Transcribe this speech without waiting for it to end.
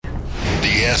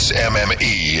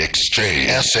SMME xChange.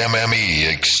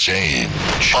 SMME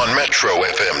xChange on Metro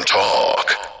FM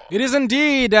Talk. It is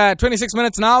indeed 26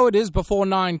 minutes now. It is before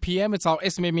 9 p.m. It's our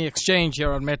SMME xChange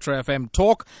here on Metro FM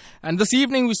Talk. And this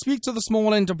evening we speak to the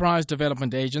Small Enterprise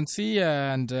Development Agency,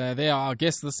 and they are our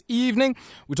guests this evening.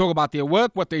 We talk about their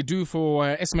work, what they do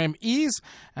for SMMEs,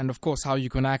 and of course how you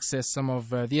can access some of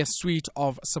their suite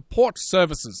of support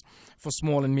services for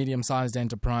small and medium-sized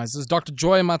enterprises. Dr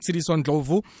Joy Matshediso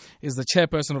Ndlovu is the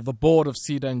chairperson of the board of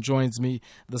CEDA and joins me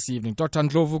this evening. Dr.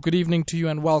 Ndlovu, good evening to you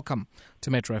and welcome to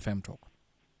Metro FM Talk.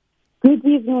 Good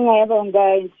evening, everyone,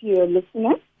 guys, to your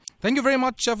listeners. Thank you very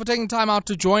much for taking time out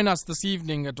to join us this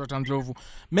evening, Dr. Ndlovu.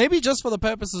 Maybe just for the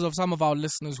purposes of some of our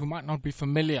listeners who might not be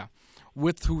familiar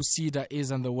with who CEDA is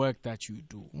and the work that you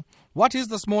do, what is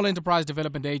the Small Enterprise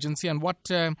Development Agency, and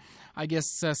what,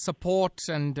 support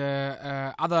and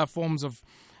other forms of,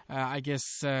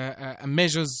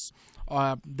 measures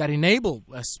that enable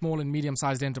small and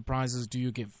medium-sized enterprises do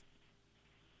you give?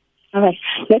 All right.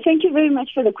 Well, thank you very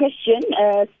much for the question.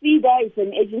 CEDA is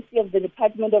an agency of the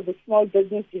Department of Small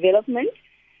Business Development.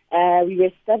 We were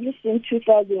established in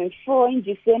 2004 in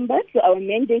December. So our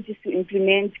mandate is to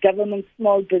implement government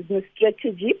small business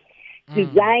strategy,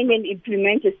 design and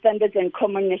implement a standard and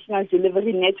common national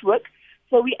delivery network.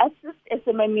 So we assist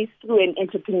SMMEs through an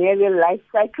entrepreneurial life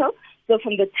cycle. So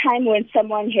from the time when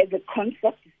someone has a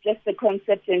concept, it's just a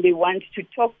concept, and they want to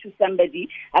talk to somebody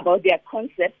about their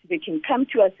concept, they can come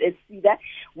to us at CEDA,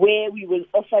 where we will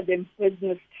offer them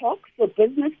business talk. So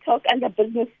business talk, under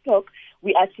business talk,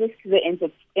 we assist the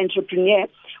entrepreneur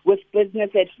with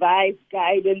business advice,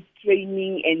 guidance,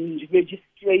 training, and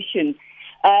registration.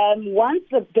 Once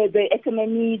the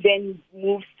SMME then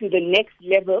moves to the next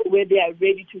level, where they are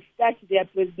ready to start their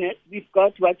business, we've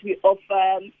got what we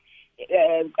offer.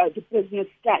 The business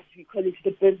start. We call it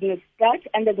the business start.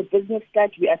 Under the business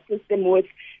start, we assist them with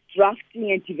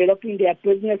drafting and developing their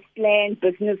business plan,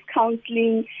 business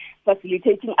counseling,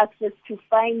 facilitating access to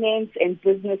finance and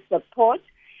business support.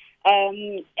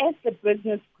 As the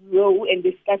business grow and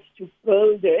they start to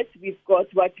build it, we've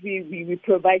got what we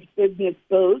provide business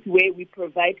build, where we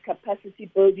provide capacity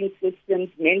building systems,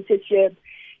 mentorship,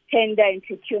 tender and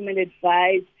procurement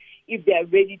advice. If they are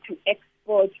ready to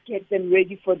export, get them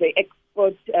ready for the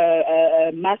export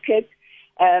market.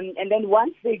 And then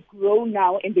once they grow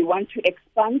now and they want to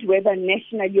expand, whether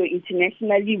nationally or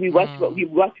internationally,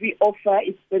 what we offer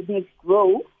is business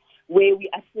grow, where we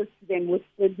assist them with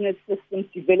business systems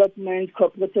development,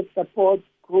 cooperative support,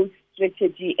 growth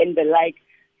strategy, and the like.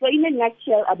 So in a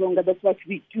nutshell, Abonga, that's what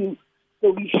we do.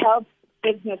 So we help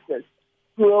businesses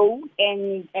grow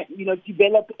and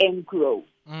develop and grow.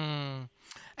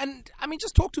 And,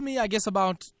 just talk to me, I guess,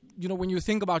 about, when you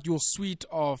think about your suite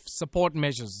of support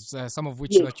measures, some of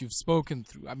which that you've spoken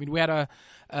through. We had a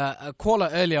caller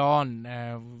earlier on,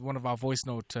 one of our voice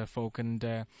note folk, and,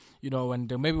 and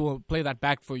maybe we'll play that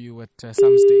back for you at some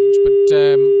stage. But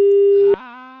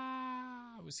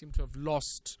we seem to have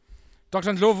lost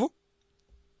Dr. Ndlovu.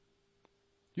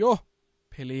 Yo,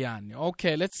 Peliani.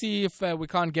 Okay, let's see if we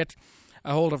can't get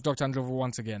a hold of Dr. Ndlovu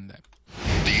once again there.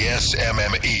 The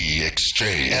SMME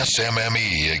xChange.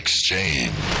 SMME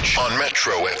xChange on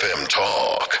Metro FM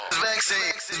Talk.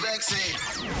 Vaccine.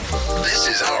 This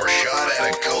is our shot at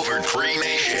a COVID-free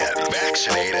nation.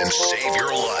 Vaccinate and save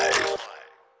your life.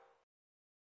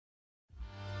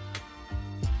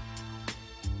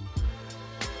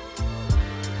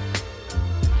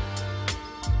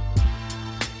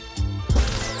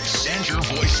 Send your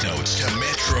voice notes to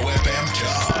Metro FM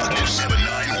Talk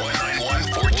 791914270.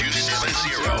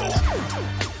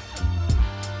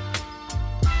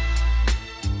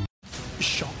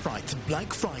 ShopRite's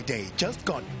Black Friday just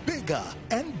got bigger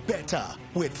and better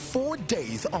with 4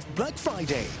 days of Black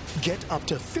Friday. Get up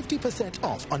to 50%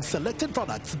 off on selected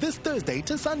products this Thursday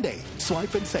to Sunday.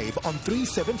 Swipe and save on 3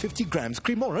 750 grams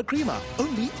Cremora Crema,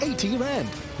 only 80 Rand.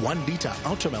 1 liter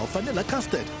Ultramel Vanilla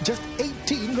Custard, just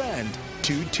 18 Rand.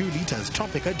 2 liters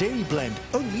Tropica Dairy Blend,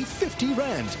 only 50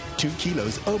 Rand. 2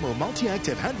 kilos Omo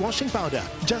Multi-Active Hand Washing Powder,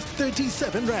 just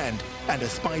 37 Rand. And a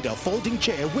Spider Folding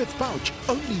Chair with Pouch,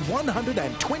 only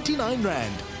 129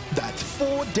 Rand. That's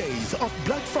 4 days of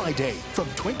Black Friday from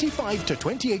 25 to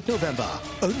 28 November,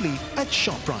 only at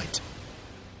ShopRite.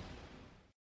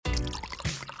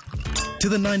 To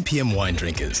the 9 p.m. wine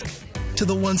drinkers, to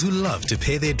the ones who love to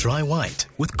pair their dry white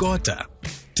with Gota,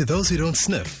 to those who don't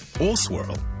sniff or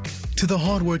swirl, to the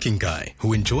hard-working guy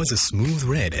who enjoys a smooth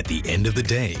red at the end of the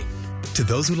day, to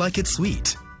those who like it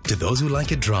sweet, to those who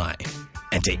like it dry,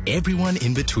 and to everyone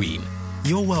in between,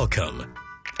 you're welcome.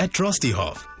 At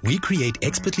Drostihof, we create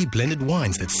expertly blended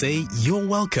wines that say you're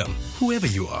welcome, whoever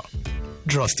you are.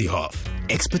 Drostihof,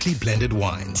 expertly blended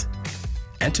wines.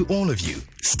 And to all of you,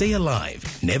 stay alive,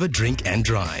 never drink and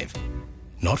drive.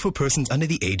 Not for persons under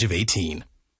the age of 18.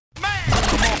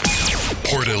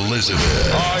 Port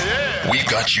Elizabeth. We've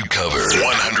got you covered.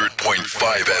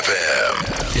 100.5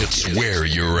 FM. It's where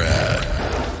you're at.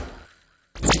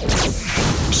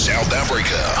 South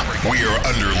Africa, we are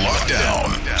under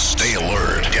lockdown. Stay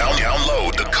alert.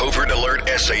 Download the Covert Alert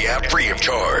SA app free of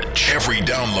charge. Every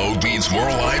download means more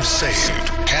lives saved.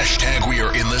 Hashtag we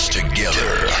are in this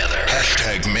together.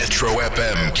 Hashtag Metro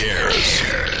FM cares.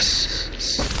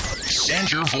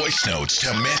 Send your voice notes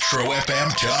to Metro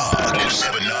FM Talk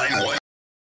 0791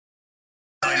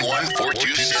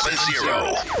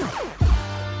 914270.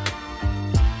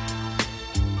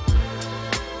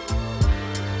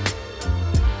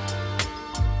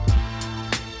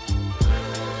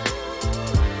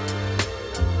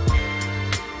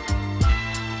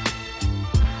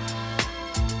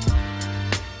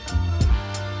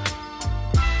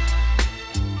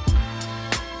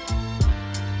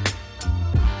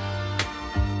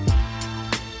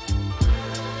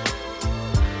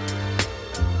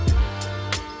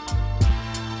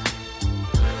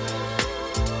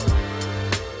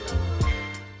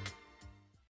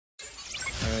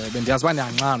 bendiyaziba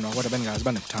ndiyanqanwa kodwa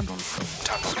bendiyaziba ndikuthanda oluhlobo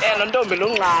lo ntombi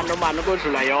lunqano mani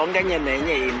ukodlula yonke enye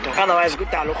nenye into otherwise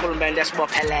kudala urhulumente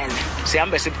esibophelele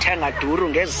sihambe sibuthenga duru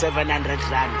ngezi 700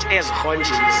 rand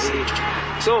ezirhonjini zethu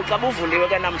so xa buvuliwe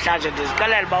ke namhlanje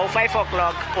ndizixelela uba u5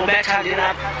 o'clock ubetha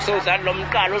ndinapha so that lo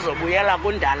mqalo uzobuyela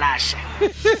kundalashe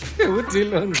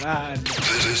uthilo nqano.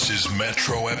 This is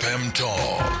Metro FM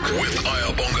Talk with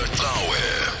Ayabonga Tawe.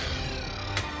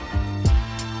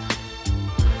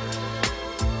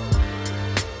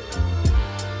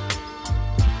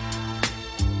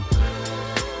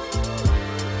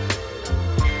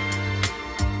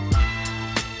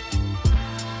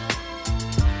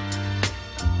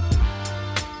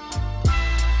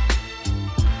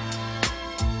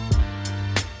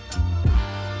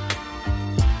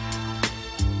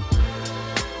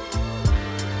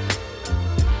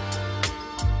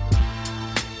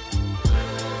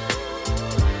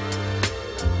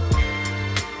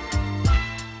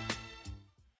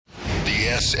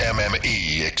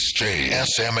 SMME Exchange.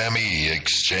 SMME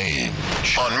Exchange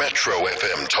on Metro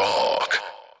FM Talk.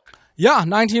 Yeah,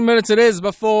 19 minutes it is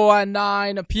before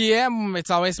 9 p.m.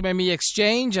 It's our SMME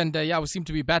Exchange, and we seem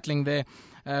to be battling there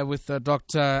with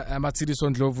Dr. Matshediso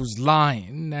Ndlovu's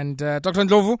line. And Dr.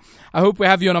 Ndlovu, I hope we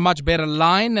have you on a much better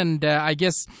line. And I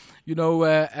guess, we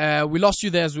lost you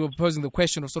there as we were posing the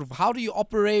question of sort of how do you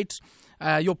operate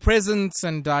your presence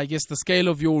and I guess the scale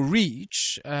of your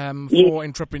reach for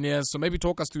entrepreneurs. So maybe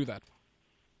talk us through that.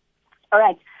 All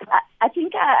right. I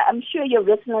think I'm sure your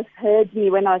listeners heard me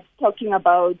when I was talking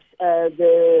about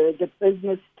the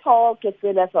business talk as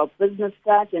well as our business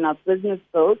start and our business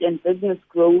build and business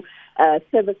grow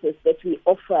services that we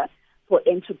offer for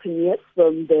entrepreneurs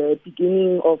from the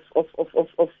beginning of the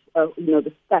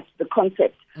start, the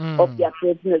concept of their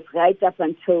business right up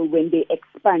until when they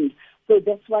expand. So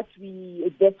that's what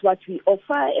we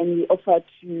offer, and we offer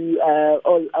to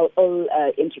all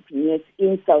entrepreneurs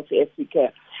in South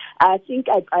Africa. I think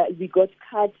we got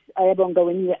cut, Ayabonga,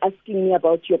 when you were asking me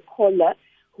about your caller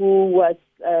who was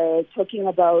talking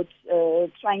about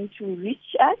trying to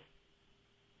reach us.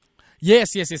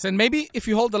 Yes. And maybe if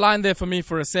you hold the line there for me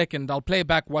for a second, I'll play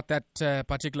back what that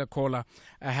particular caller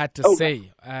had to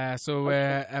say.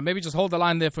 Maybe just hold the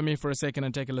line there for me for a second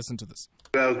and take a listen to this.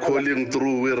 We are calling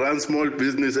through. We run small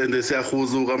business and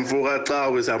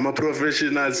I'm a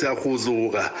professional.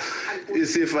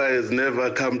 Isifa has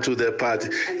never come to the party.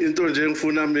 Into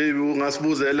njengifuna maybe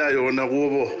ungasibuzela yona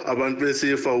kubo abantu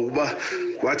besifa ukuba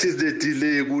what is the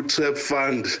delay ku trap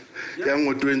fund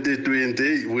yango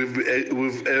 2020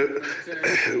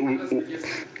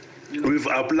 we've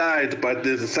applied but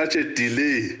there's such a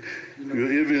delay.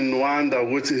 You even wonder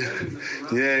ukuthi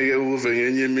ngeke uve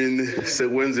ngenye imini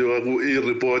sekwenziwa ku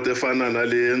report efana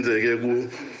nale yenzeke ku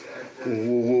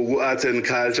art and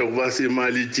culture kuba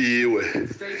simali itiwe.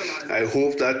 I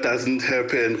hope that doesn't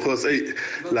happen because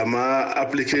lama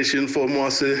application form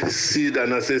sida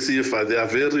na sesifa, they are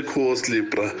very costly,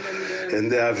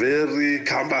 and they are very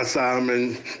cumbersome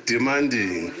and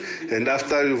demanding. And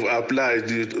after you've applied,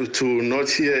 to not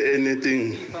hear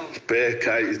anything back,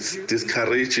 it's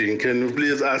discouraging. Can you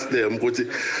please ask them what is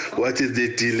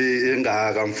the delay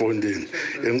engaka mfondini?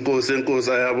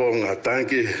 Enkosi ayabonga.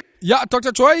 Thank you. Yeah,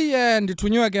 Dr. Joy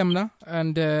Ndlovu again,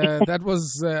 and that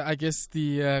was, I guess,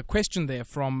 the question there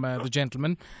from the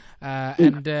gentleman.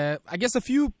 And I guess a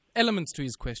few elements to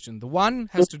his question. The one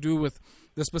has to do with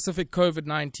the specific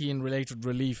COVID-19 related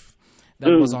relief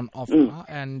that was on offer,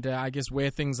 and I guess where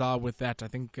things are with that, I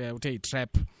think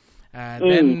trap.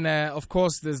 Then, of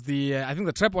course, there's the I think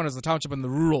the TREP one is the township and the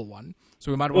rural one,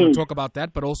 so we might want to talk about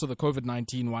that, but also the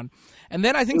COVID-19 one. And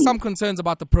then I think some concerns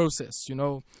about the process,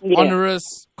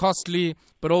 onerous, costly,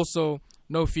 but also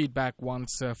no feedback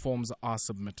once forms are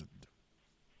submitted.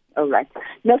 All right.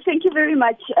 No, thank you very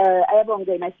much,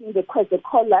 Ayabonga. And I think the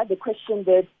question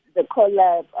that the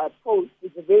caller posed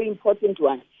is a very important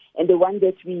one, and the one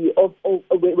that we,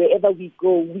 wherever we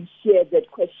go, we hear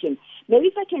that question. Maybe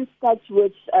if I can start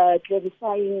with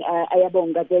clarifying,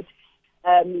 Ayabonga, that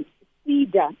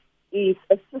CEDA is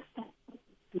a system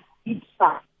to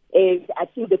CEDA. And I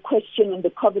think the question on the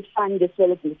COVID fund as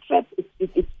well as the TREP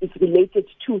is related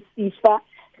to CEFA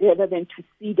rather than to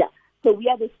CEDA. So we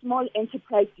are the Small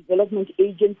Enterprise Development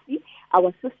Agency,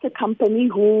 our sister company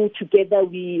who together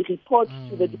we report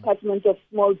to the Department of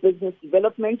Small Business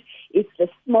Development. It's the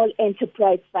Small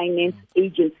Enterprise Finance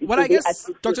Agency. Well, so I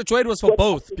guess Dr. Joy was for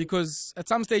both, because at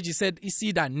some stage he said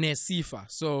ISIDA ne SIFA.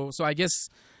 So I guess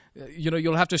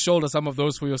you'll have to shoulder some of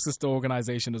those for your sister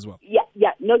organization as well.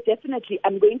 Yeah, no, definitely.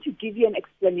 I'm going to give you an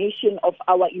explanation of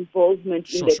our involvement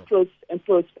in the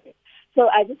process. So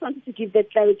I just wanted to give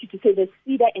that clarity to say that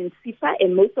CEDA and CIFA,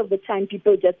 and most of the time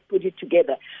people just put it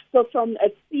together. So from a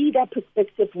CEDA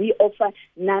perspective, we offer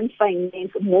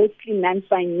mostly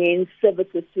non-finance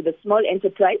services to the small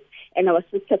enterprise, and our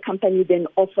sister company then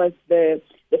offers the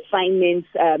finance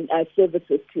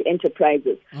services to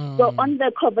enterprises. So on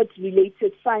the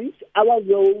COVID-related funds, our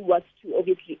role was to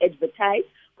obviously advertise,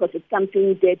 because it's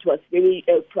something that was very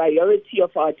a priority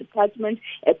of our department,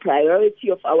 a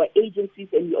priority of our agencies,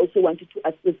 and we also wanted to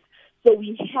assist. So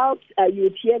we helped, you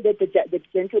would hear that the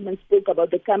gentleman spoke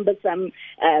about the cumbersome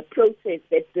process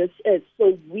that this is.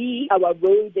 So our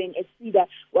role then as CEDA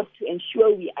was to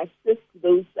ensure we assist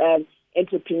those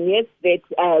entrepreneurs that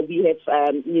we have,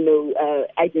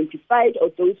 identified,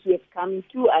 or those who have come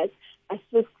to us,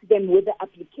 assist them with the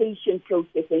application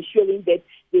process, ensuring that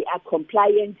they are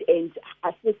compliant, and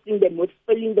assisting them with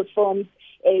filling the forms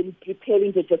and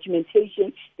preparing the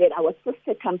documentation that our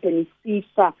sister company,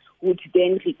 CIFA, would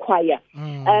then require.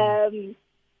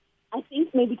 I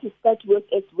think maybe to start with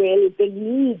as well, the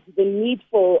need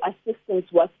for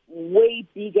assistance was way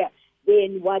bigger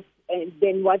than what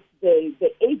the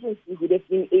agency would have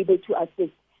been able to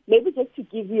assist. Maybe just to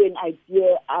give you an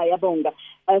idea, Ayabonga,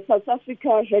 South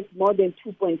Africa has more than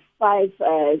 2.5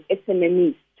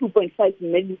 SMMEs, 2.5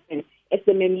 million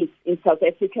SMMEs in South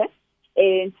Africa.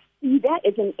 And CEDA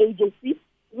as an agency,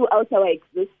 throughout our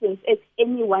existence, at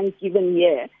any one given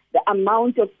year, the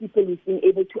amount of people we've been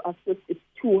able to assist is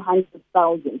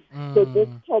 200,000. So this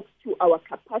talks to our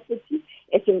capacity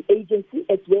as an agency,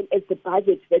 as well as the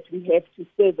budget that we have to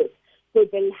service. So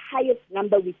the highest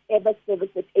number we've ever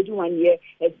serviced at any one year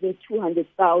has been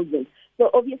 200,000. So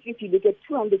obviously, if you look at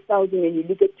 200,000 and you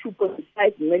look at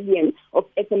 2.5 million of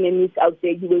SMMEs out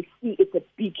there, you will see it's a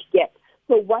big gap.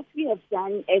 So what we have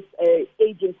done as an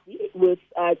agency,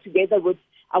 together with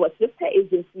our sister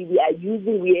agency, we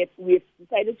have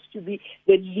decided to be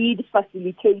the lead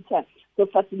facilitator. So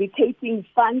facilitating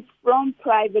funds from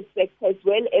private sector as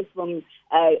well as from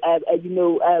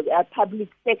public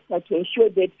sector to ensure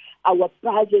that our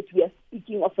budget, we are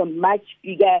speaking of a much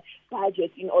bigger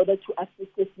budget in order to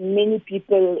assist as many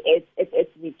people as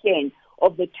we can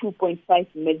of the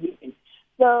 2.5 million.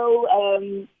 So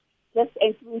just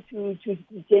answering to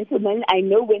the gentleman, I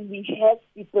know when we have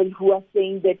people who are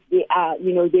saying that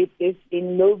there's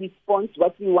been no response,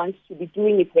 what we want to be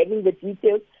doing is having the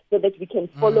details so that we can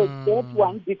follow that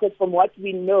one, because from what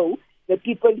we know, the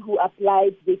people who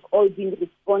applied, they've all been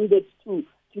responded to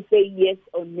say yes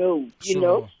or no,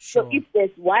 Sure. So if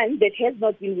there's one that has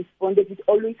not been responded, it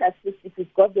always assists if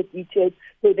we've got the details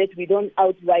so that we don't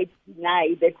outright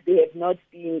deny that they have not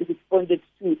been responded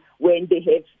to when they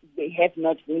have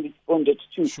not been responded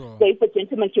to. Sure. So if a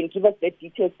gentleman can give us that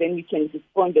details, then we can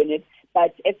respond on it.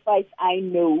 But as far as I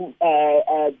know,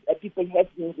 people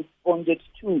have been responded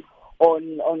to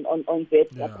on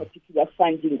that particular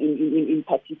funding in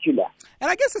particular.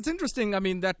 And I guess it's interesting,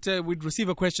 that we'd receive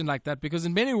a question like that, because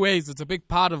in many ways it's a big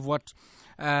part of what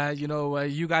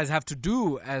you guys have to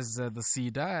do as the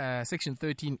CEDA. Section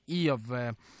 13E of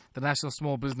the National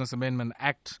Small Business Amendment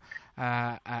Act,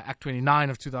 Act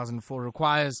 29 of 2004,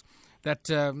 requires that,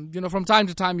 from time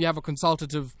to time you have a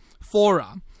consultative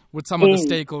forum with some of the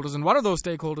stakeholders, and one of those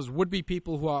stakeholders would be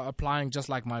people who are applying, just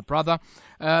like my brother.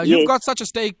 You've got such a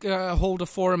stakeholder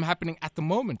forum happening at the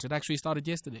moment. It actually started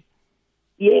yesterday.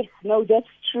 Yes, no, that's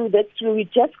true. We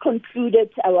just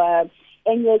concluded our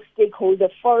annual stakeholder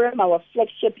forum, our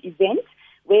flagship event,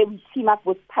 where we team up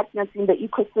with partners in the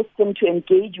ecosystem to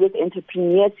engage with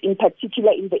entrepreneurs, in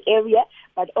particular in the area,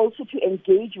 but also to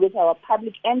engage with our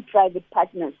public and private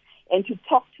partners and to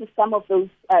talk to some of those,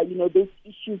 those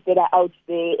issues that are out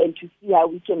there and to see how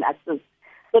we can assist.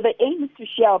 So the aim is to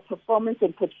share our performance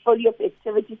and portfolio of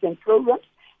activities and programs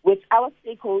with our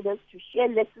stakeholders, to share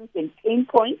lessons and pain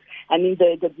points. I mean,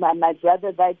 my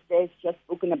brother right there has just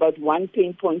spoken about one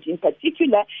pain point in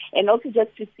particular, and also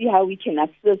just to see how we can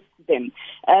assist them.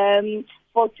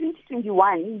 For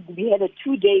 2021, we had a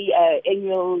 2-day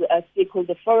annual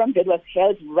stakeholder forum that was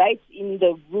held right in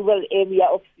the rural area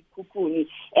of Sekhukhune.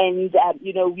 And,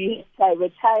 we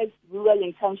prioritized rural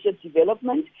and township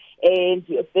development. And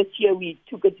this year we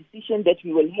took a decision that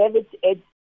we will have it at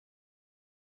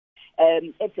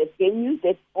a venue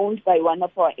that's owned by one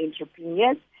of our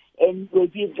entrepreneurs, and will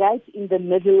be right in the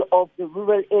middle of the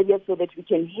rural area so that we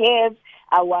can have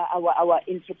our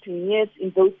entrepreneurs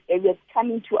in those areas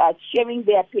coming to us, sharing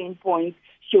their pain points,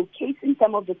 showcasing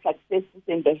some of the successes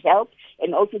and the help,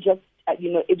 and also just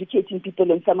educating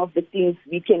people on some of the things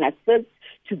we can assist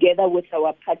together with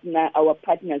our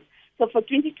partners. So for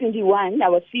 2021,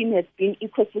 our theme has been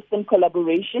ecosystem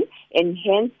collaboration,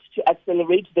 enhanced to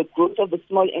accelerate the growth of the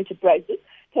small enterprises.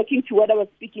 Talking to what I was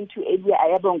speaking to earlier,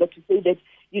 Ayabonga, to say that,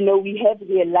 we have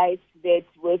realized that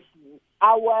with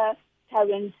our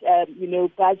current,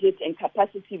 budget and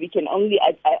capacity, we can only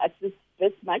assist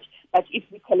this much. But if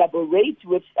we collaborate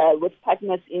with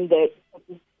partners in the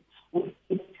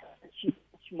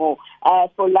more.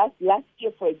 For last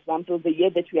year, for example, the year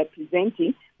that we are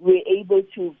presenting, we were able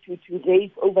to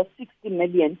raise over 60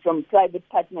 million from private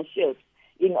partnerships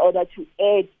in order to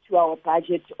add to our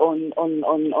budget on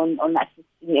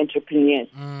assisting entrepreneurs.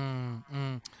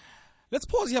 Let's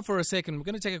pause here for a second. We're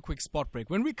going to take a quick spot break.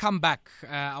 When we come back,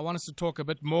 I want us to talk a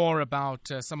bit more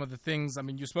about some of the things. I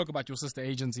mean, you spoke about your sister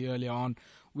agency earlier on.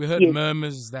 We heard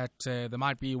murmurs that there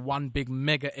might be one big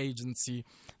mega agency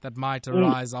that might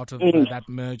arise out of that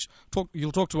merge.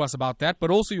 You'll talk to us about that, but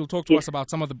also you'll talk to us about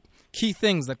some of the key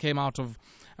things that came out of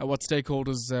what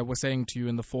stakeholders were saying to you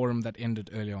in the forum that ended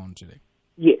earlier on today.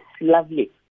 Yes, lovely.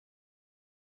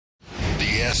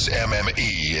 The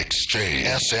SMME Exchange.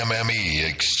 SMME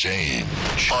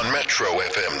Exchange on Metro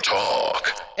FM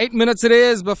Talk. 8 minutes it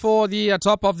is before the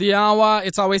top of the hour.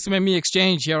 It's our SMME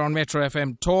Exchange here on Metro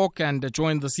FM Talk, and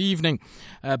joined this evening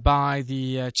by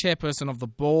the chairperson of the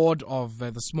board of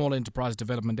the Small Enterprise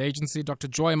Development Agency. Dr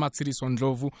Joy Matshediso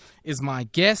Ndlovu is my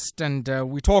guest, and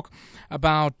we talk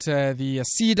about the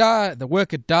SEDA, the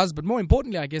work it does, but more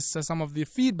importantly, I guess, some of the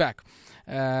feedback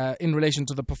in relation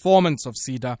to the performance of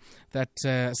SEDA that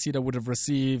SEDA would have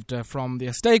received from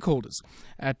their stakeholders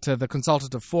at the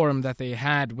consultative forum that they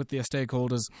had with their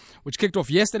stakeholders, which kicked off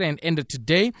yesterday and ended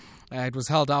today. It was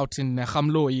held out in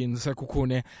Gamloi in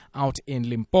Sekhukhune, out in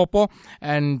Limpopo.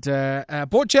 And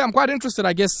board chair, I'm quite interested,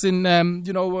 I guess, in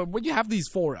when you have these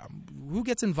fora, who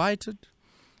gets invited?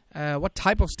 What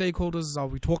type of stakeholders are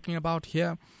we talking about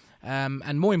here?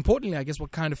 And more importantly, I guess,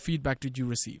 what kind of feedback did you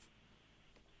receive?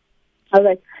 All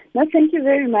right. No, thank you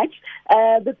very much.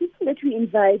 The people that we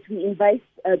invite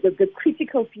the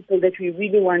critical people that we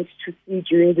really want to see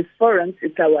during this forum.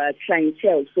 It's our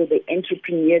clientele, so the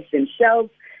entrepreneurs themselves,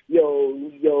 your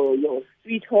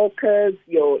street hawkers,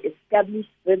 your established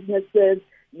businesses,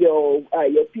 your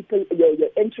people, your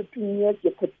entrepreneurs,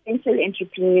 your potential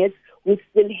entrepreneurs who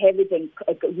still have it and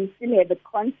who still have a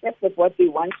concept of what they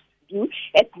want to do,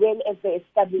 as well as the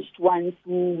established ones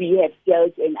who we have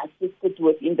dealt and assisted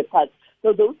with in the past.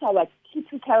 So those are our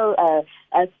typical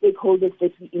stakeholders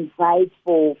that we invite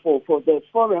for the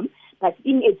forum. But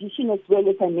in addition, as well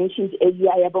as I mentioned earlier,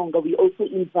 Ayabonga, we also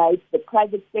invite the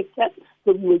private sector.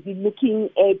 So we will be looking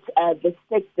at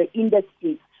the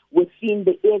industries within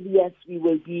the areas we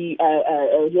will be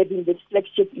having this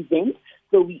flagship event.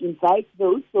 So we invite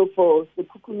those. So for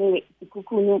Sekhukhune,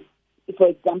 for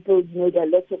example, there are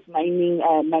lots of mining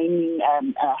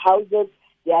houses.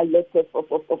 There are lots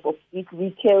of big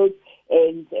retails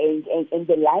and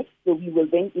the like. So we will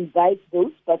then invite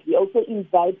those, but we also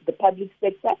invite the public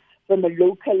sector from a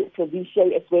local,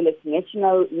 provincial, as well as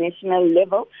national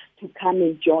level to come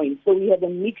and join. So we have a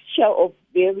mixture of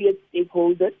various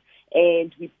stakeholders,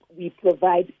 and we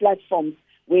provide platforms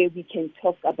where we can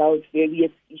talk about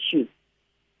various issues.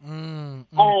 You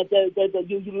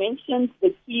mentioned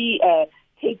the key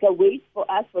takeaways for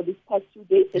us for this past 2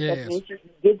 days. As I mentioned,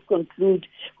 we did conclude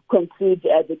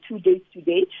the 2 days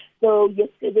today. So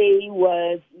yesterday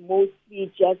was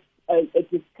mostly just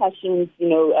discussions,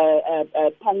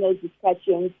 panel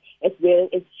discussions, as well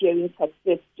as sharing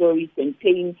success stories and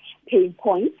pain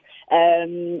points.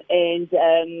 The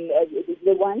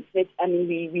ones that,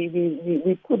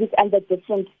 we put it under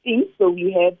different things. So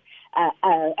we have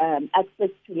access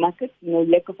to markets,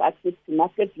 lack of access to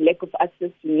markets, lack of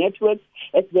access to networks,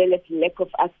 as well as lack of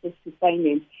access to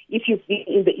finance. If you've been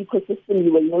in the ecosystem,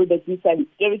 you will know that these are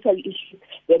historical issues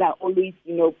that are always,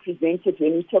 presented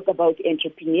when we talk about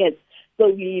entrepreneurs. So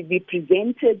we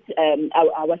presented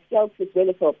ourselves as well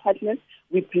as our partners.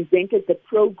 We presented the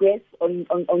progress on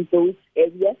those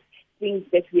areas, things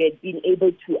that we had been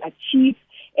able to achieve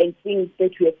and things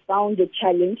that we have found a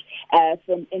challenge.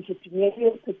 From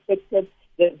entrepreneurial perspective,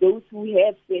 those who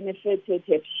have benefited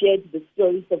have shared the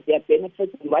stories of their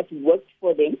benefits and what worked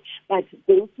for them. But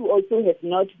those who also have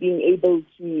not been able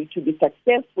to be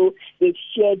successful, they've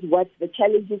shared what the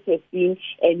challenges have been,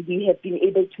 and we have been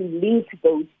able to link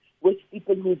those with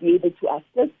people who will be able to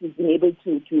assist, who've been able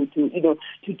to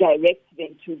direct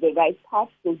them to the right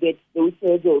path so that those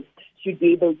hurdles should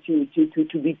be able to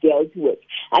be dealt with.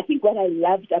 I think what I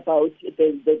loved about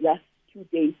the last 2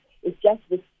 days is just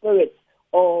the spirit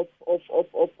of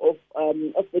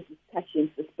the discussions,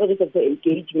 the spirit of the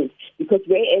engagement. Because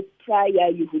whereas prior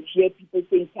you would hear people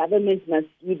saying government must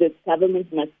do this,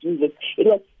 government must do this, it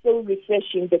was so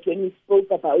refreshing that when we spoke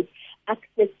about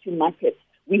access to markets,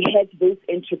 we had those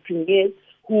entrepreneurs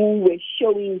who were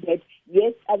showing that,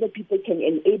 yes, other people can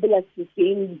enable us to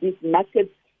gain these markets,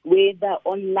 whether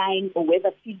online or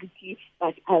whether physically,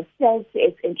 but ourselves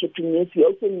as entrepreneurs, we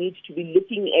also need to be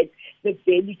looking at the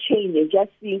value chain and just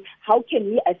seeing how can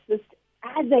we assist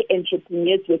other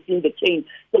entrepreneurs within the chain.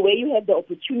 So where you have the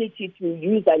opportunity to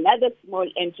use another small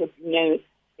entrepreneur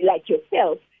like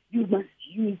yourself, you must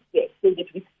use that so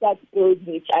that we start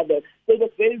building each other. So it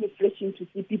was very refreshing to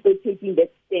see people taking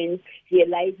that stance,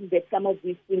 realizing that some of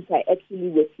these things are actually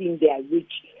within their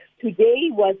reach. Today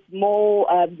was more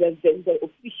the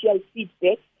official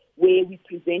feedback where we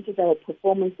presented our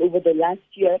performance over the last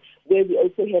year, where we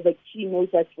also have a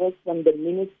keynote address from the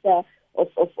Minister of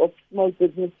Small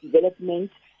Business Development,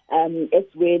 as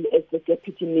well as the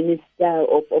Deputy Minister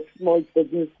of Small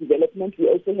Business Development. We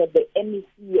also have the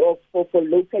MEC for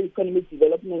Local Economic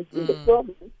Development in the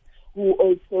province, who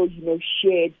also,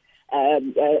 shared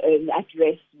an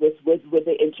address with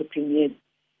the entrepreneurs.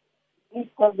 There's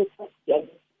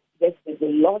a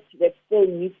lot that still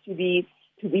needs to be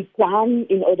done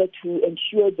in order to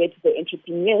ensure that the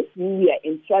entrepreneurs who we are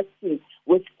entrusting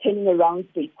with turning around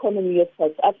the economy of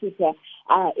South Africa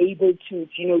are able to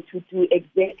do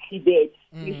exactly that.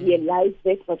 We realize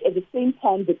that, but at the same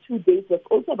time, the 2 days was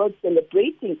also about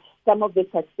celebrating some of the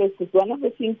successes. One of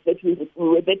the things that we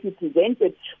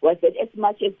presented was that as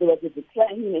much as there was a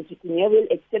decline in entrepreneurial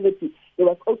activity, there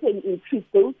was also an increase.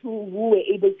 Those who were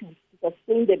able to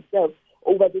sustain themselves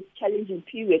over this challenging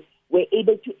period were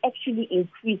able to actually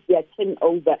increase their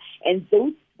turnover, and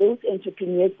those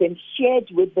entrepreneurs then shared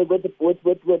with the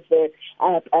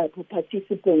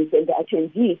participants and the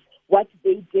attendees what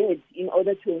they did in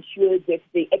order to ensure that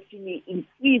they actually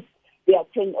increased their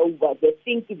turnover.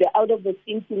 They're out of the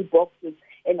thinking boxes,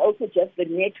 and also just the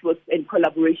networks and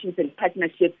collaborations and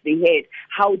partnerships they had,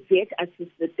 how that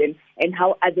assisted them, and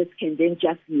how others can then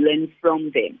just learn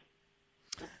from them.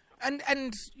 And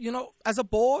as a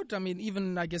board,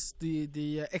 even I guess the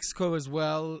EXCO as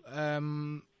well,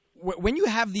 when you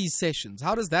have these sessions,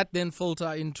 how does that then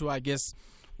filter into, I guess,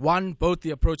 one, both the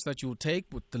approach that you will take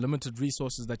with the limited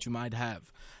resources that you might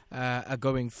have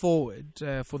going forward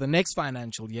for the next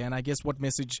financial year, and I guess what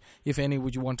message, if any,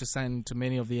 would you want to send to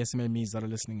many of the SMMEs that are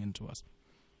listening in to us?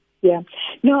 Yeah.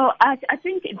 No, I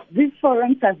think these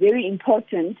forums are very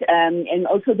important, and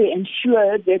also they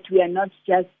ensure that we are not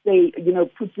just,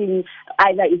 putting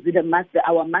either is it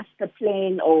our master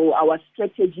plan or our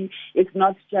strategy. It's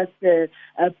not just a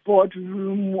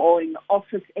boardroom or an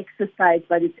office exercise,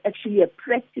 but it's actually a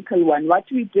practical one. What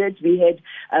we did, we had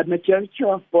a majority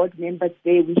of board members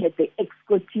there. We had the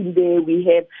EXCO team there. We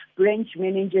have branch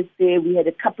managers there. We had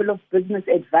a couple of business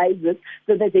advisors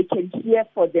so that they can hear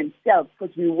for themselves,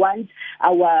 because we want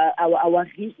our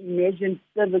reimagined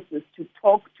services to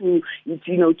talk to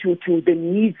the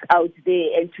needs out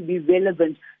there and to be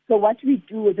relevant. So what we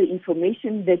do with the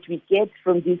information that we get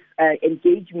from these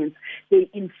engagements, they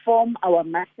inform our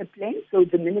master plan. So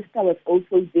the minister was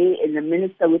also there, and the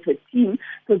minister with her team.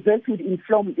 So this would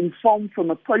inform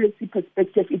from a policy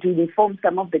perspective. It will inform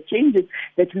some of the changes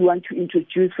that we want to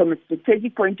introduce from a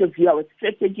strategic point of view, our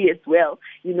strategy as well,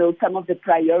 some of the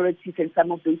priorities and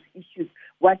some of those issues.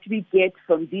 What we get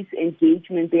from this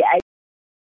engagement, they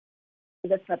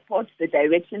either support the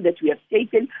direction that we have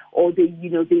taken, or they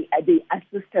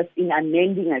assist us in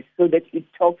amending us so that it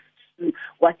talks to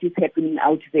what is happening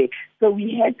out there. So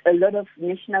we had a lot of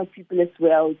national people as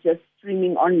well just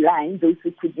streaming online, those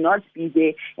who could not be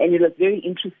there, and it was very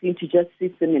interesting to just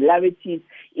see similarities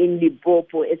in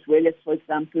Limpopo as well as, for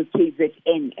example,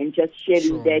 KZN, and just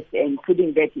sharing that and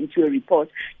putting that into a report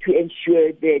to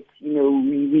ensure that,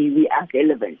 we are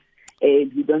relevant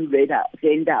and we don't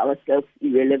render ourselves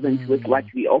irrelevant with what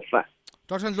we offer.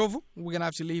 Dr. Ndlovu, we're going to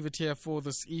have to leave it here for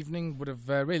this evening. Would have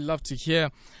really loved to hear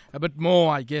a bit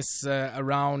more, I guess,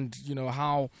 around,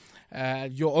 how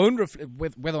your own,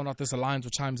 whether or not this aligns or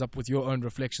chimes up with your own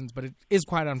reflections. But it is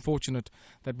quite unfortunate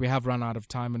that we have run out of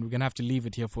time and we're going to have to leave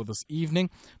it here for this evening.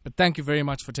 But thank you very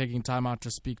much for taking time out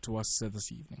to speak to us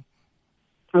this evening.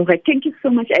 All right. Thank you so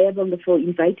much, Ayabonga, for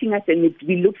inviting us, and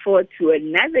we look forward to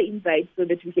another invite so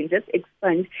that we can just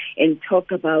expand and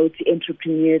talk about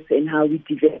entrepreneurs and how we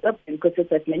develop. And because, as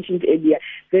I've mentioned earlier,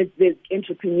 the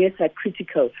entrepreneurs are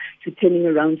critical to turning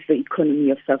around the economy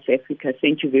of South Africa.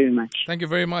 Thank you very much. Thank you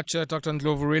very much, Dr.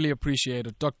 Ndlovu. Really appreciate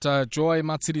it. Dr. Joy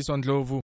Matshediso Ndlovu.